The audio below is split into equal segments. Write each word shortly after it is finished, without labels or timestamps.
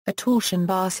A torsion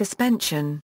bar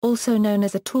suspension, also known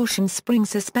as a torsion spring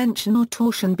suspension or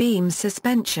torsion beam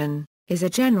suspension, is a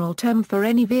general term for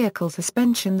any vehicle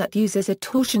suspension that uses a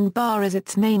torsion bar as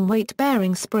its main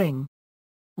weight-bearing spring.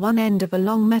 One end of a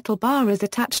long metal bar is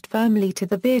attached firmly to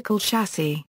the vehicle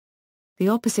chassis. The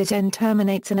opposite end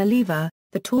terminates in a lever,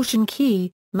 the torsion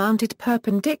key, mounted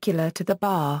perpendicular to the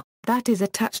bar, that is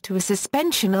attached to a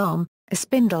suspension arm, a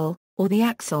spindle, or the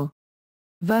axle.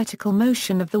 Vertical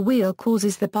motion of the wheel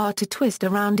causes the bar to twist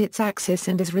around its axis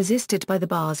and is resisted by the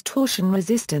bar's torsion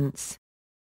resistance.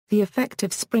 The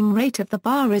effective spring rate of the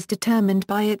bar is determined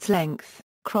by its length,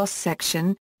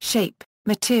 cross-section, shape,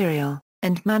 material,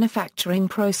 and manufacturing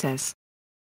process.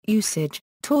 Usage: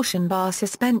 torsion bar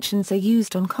suspensions are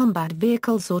used on combat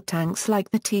vehicles or tanks like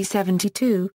the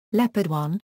T-72, Leopard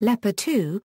 1, Leopard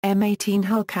 2, M18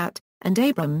 Hellcat, and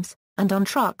Abrams, and on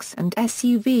trucks and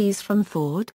SUVs from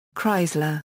Ford,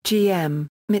 Chrysler, GM,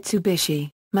 Mitsubishi,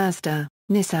 Mazda,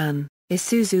 Nissan,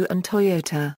 Isuzu and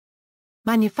Toyota.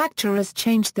 Manufacturers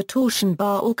changed the torsion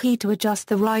bar or key to adjust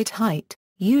the ride height,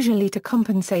 usually to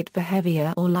compensate for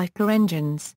heavier or lighter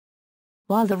engines.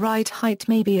 While the ride height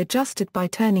may be adjusted by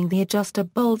turning the adjuster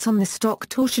bolts on the stock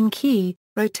torsion key,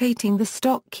 rotating the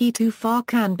stock key too far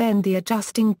can bend the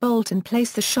adjusting bolt and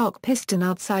place the shock piston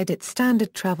outside its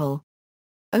standard travel.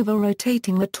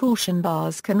 Over-rotating the torsion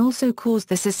bars can also cause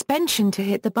the suspension to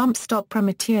hit the bump stop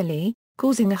prematurely,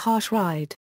 causing a harsh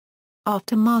ride.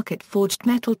 Aftermarket forged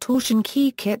metal torsion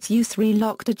key kits use 3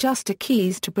 locked adjuster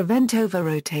keys to prevent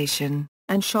over-rotation,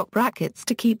 and shock brackets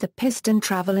to keep the piston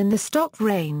travel in the stock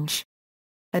range.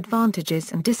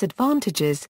 Advantages and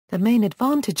disadvantages: the main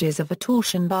advantages of a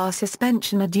torsion bar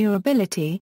suspension are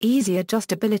durability, easy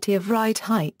adjustability of ride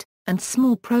height, and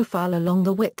small profile along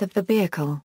the width of the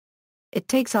vehicle. It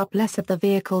takes up less of the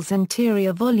vehicle's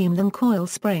interior volume than coil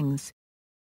springs.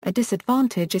 A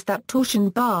disadvantage is that torsion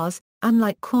bars,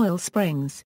 unlike coil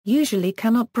springs, usually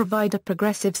cannot provide a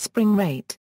progressive spring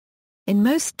rate. In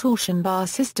most torsion bar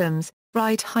systems,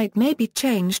 ride height may be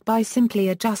changed by simply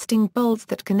adjusting bolts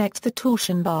that connect the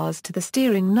torsion bars to the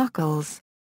steering knuckles.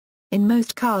 In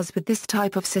most cars with this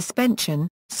type of suspension,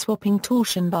 swapping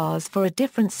torsion bars for a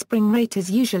different spring rate is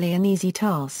usually an easy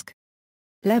task.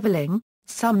 Leveling: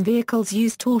 some vehicles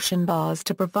use torsion bars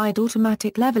to provide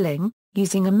automatic leveling,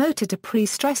 using a motor to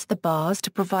pre-stress the bars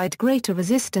to provide greater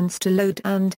resistance to load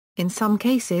and, in some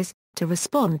cases, to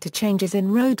respond to changes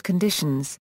in road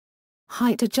conditions.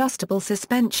 Height-adjustable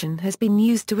suspension has been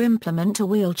used to implement a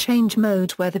wheel change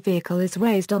mode where the vehicle is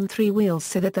raised on 3 wheels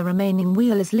so that the remaining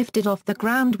wheel is lifted off the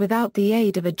ground without the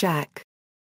aid of a jack.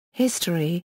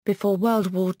 History: before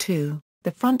World War II,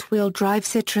 the front-wheel drive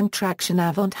Citroën Traction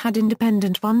Avant had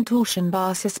independent front torsion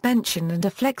bar suspension and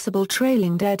a flexible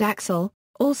trailing dead axle,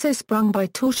 also sprung by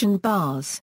torsion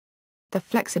bars. The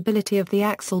flexibility of the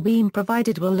axle beam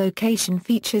provided wheel location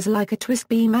features like a twist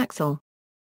beam axle.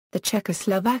 The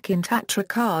Czechoslovakian Tatra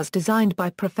cars designed by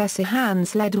Professor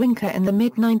Hans Ledwinka in the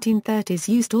mid-1930s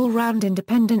used all-round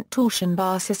independent torsion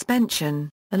bar suspension,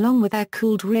 along with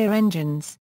air-cooled rear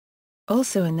engines.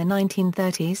 Also in the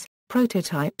 1930s,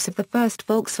 prototypes of the first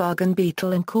Volkswagen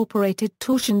Beetle incorporated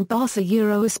torsion bars,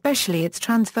 especially its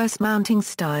transverse mounting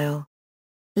style.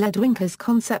 Ledwinka's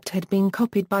concept had been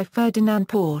copied by Ferdinand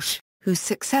Porsche, whose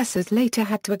successors later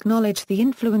had to acknowledge the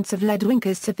influence of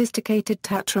Ledwinka's sophisticated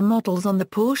Tatra models on the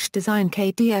Porsche-designed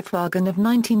KDF wagon of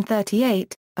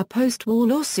 1938, a post-war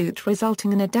lawsuit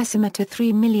resulting in a decimeter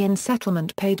 $3 million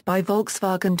settlement paid by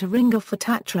Volkswagen to Ringo for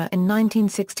Tatra in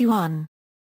 1961.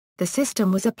 The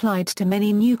system was applied to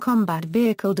many new combat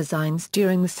vehicle designs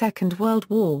during the Second World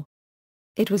War.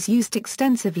 It was used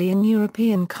extensively in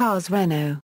European cars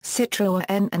Renault,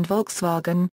 Citroën and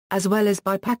Volkswagen, as well as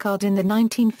by Packard in the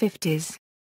 1950s.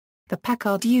 The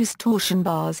Packard used torsion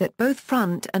bars at both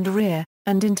front and rear,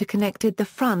 and interconnected the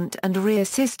front and rear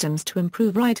systems to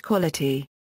improve ride quality.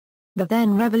 The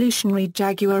then revolutionary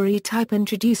Jaguar E-Type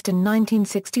introduced in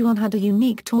 1961 had a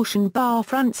unique torsion bar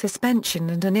front suspension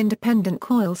and an independent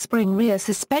coil spring rear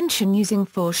suspension using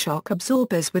 4 shock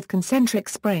absorbers with concentric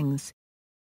springs.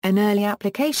 An early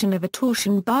application of a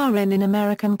torsion bar in an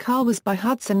American car was by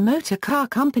Hudson Motor Car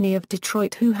Company of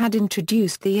Detroit, who had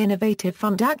introduced the innovative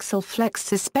front axle flex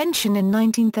suspension in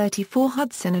 1934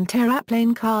 Hudson and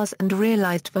terraplane cars and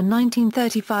realized for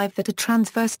 1935 that a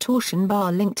transverse torsion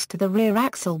bar linked to the rear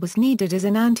axle was needed as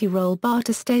an anti-roll bar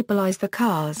to stabilize the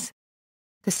cars.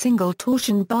 The single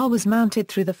torsion bar was mounted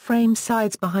through the frame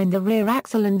sides behind the rear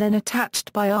axle and then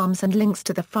attached by arms and links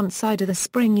to the front side of the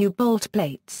spring U-bolt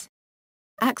plates.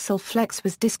 Axle flex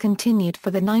was discontinued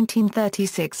for the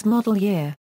 1936 model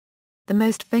year. The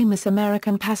most famous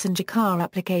American passenger car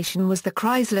application was the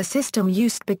Chrysler system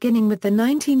used beginning with the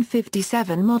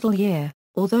 1957 model year,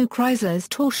 although Chrysler's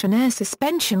torsion air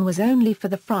suspension was only for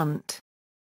the front.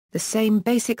 The same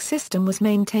basic system was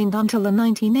maintained until the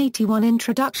 1981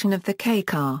 introduction of the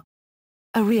K-car.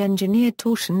 A re-engineered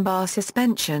torsion bar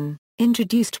suspension,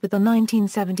 introduced with the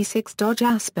 1976 Dodge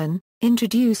Aspen,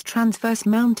 introduced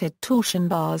transverse-mounted torsion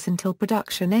bars until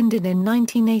production ended in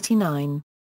 1989.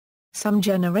 Some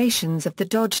generations of the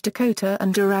Dodge Dakota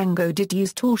and Durango did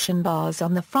use torsion bars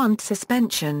on the front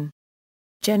suspension.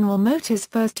 General Motors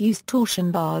first used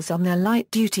torsion bars on their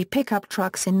light-duty pickup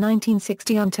trucks in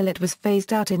 1960 until it was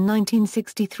phased out in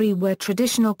 1963, where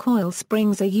traditional coil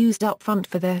springs are used up front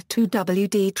for their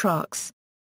 2WD trucks.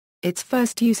 Its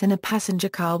first use in a passenger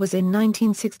car was in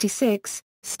 1966,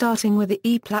 starting with the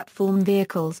E-platform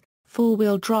vehicles,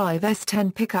 four-wheel drive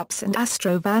S10 pickups and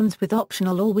Astro vans with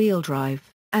optional all-wheel drive,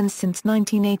 and since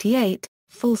 1988,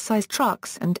 full-size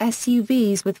trucks and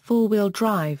SUVs with four-wheel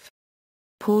drive.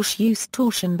 Porsche used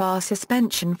torsion bar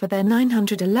suspension for their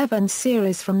 911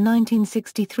 series from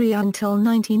 1963 until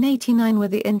 1989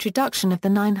 with the introduction of the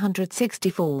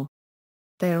 964.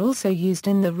 They are also used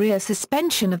in the rear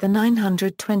suspension of the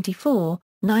 924,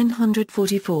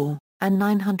 944, and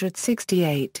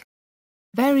 968.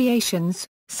 Variations: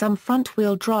 some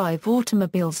front-wheel drive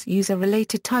automobiles use a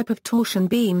related type of torsion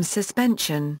beam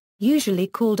suspension, usually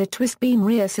called a twist beam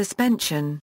rear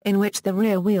suspension, in which the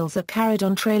rear wheels are carried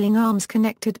on trailing arms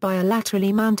connected by a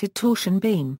laterally mounted torsion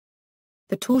beam.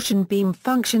 The torsion beam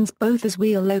functions both as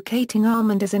wheel locating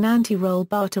arm and as an anti-roll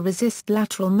bar to resist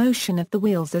lateral motion of the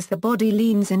wheels as the body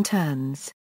leans and turns.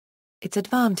 Its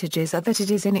advantages are that it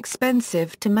is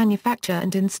inexpensive to manufacture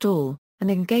and install,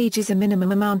 and engages a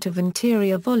minimum amount of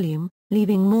interior volume,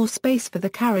 leaving more space for the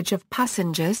carriage of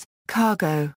passengers,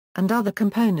 cargo, and other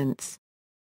components.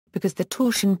 Because the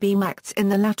torsion beam acts in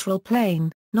the lateral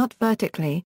plane, not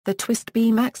vertically, the twist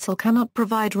beam axle cannot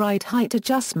provide ride height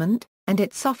adjustment, and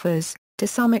it suffers, to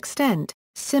some extent,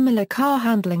 similar car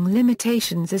handling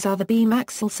limitations as other beam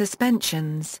axle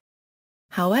suspensions.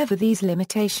 However, these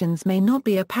limitations may not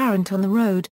be apparent on the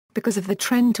road, because of the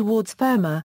trend towards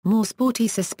firmer, more sporty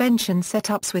suspension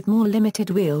setups with more limited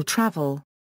wheel travel.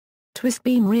 Twist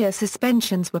beam rear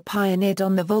suspensions were pioneered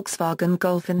on the Volkswagen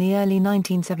Golf in the early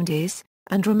 1970s,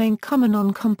 and remain common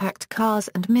on compact cars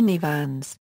and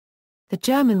minivans. The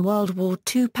German World War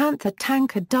II Panther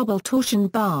tank had double torsion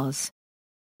bars.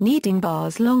 Needing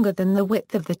bars longer than the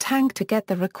width of the tank to get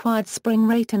the required spring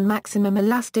rate and maximum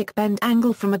elastic bend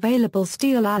angle from available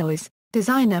steel alloys,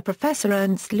 designer Professor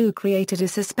Ernst Lew created a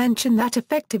suspension that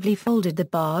effectively folded the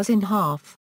bars in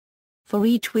half. For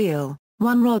each wheel,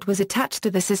 one rod was attached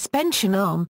to the suspension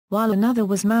arm, while another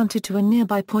was mounted to a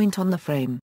nearby point on the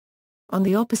frame. On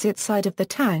the opposite side of the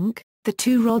tank, the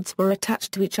two rods were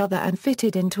attached to each other and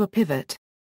fitted into a pivot.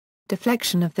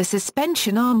 Deflection of the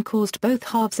suspension arm caused both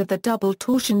halves of the double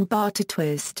torsion bar to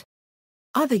twist.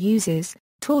 Other uses: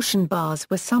 torsion bars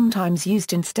were sometimes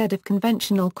used instead of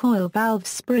conventional coil valve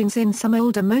springs in some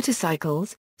older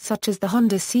motorcycles, such as the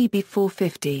Honda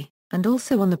CB450, and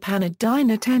also on the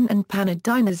Panhard-Dinah 10 and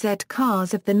Panhard-Dinah Z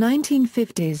cars of the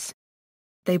 1950s.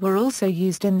 They were also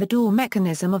used in the door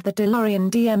mechanism of the DeLorean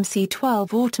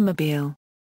DMC-12 automobile.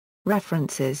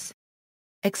 References.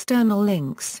 External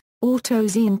links: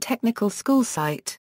 AutoZine Technical School site.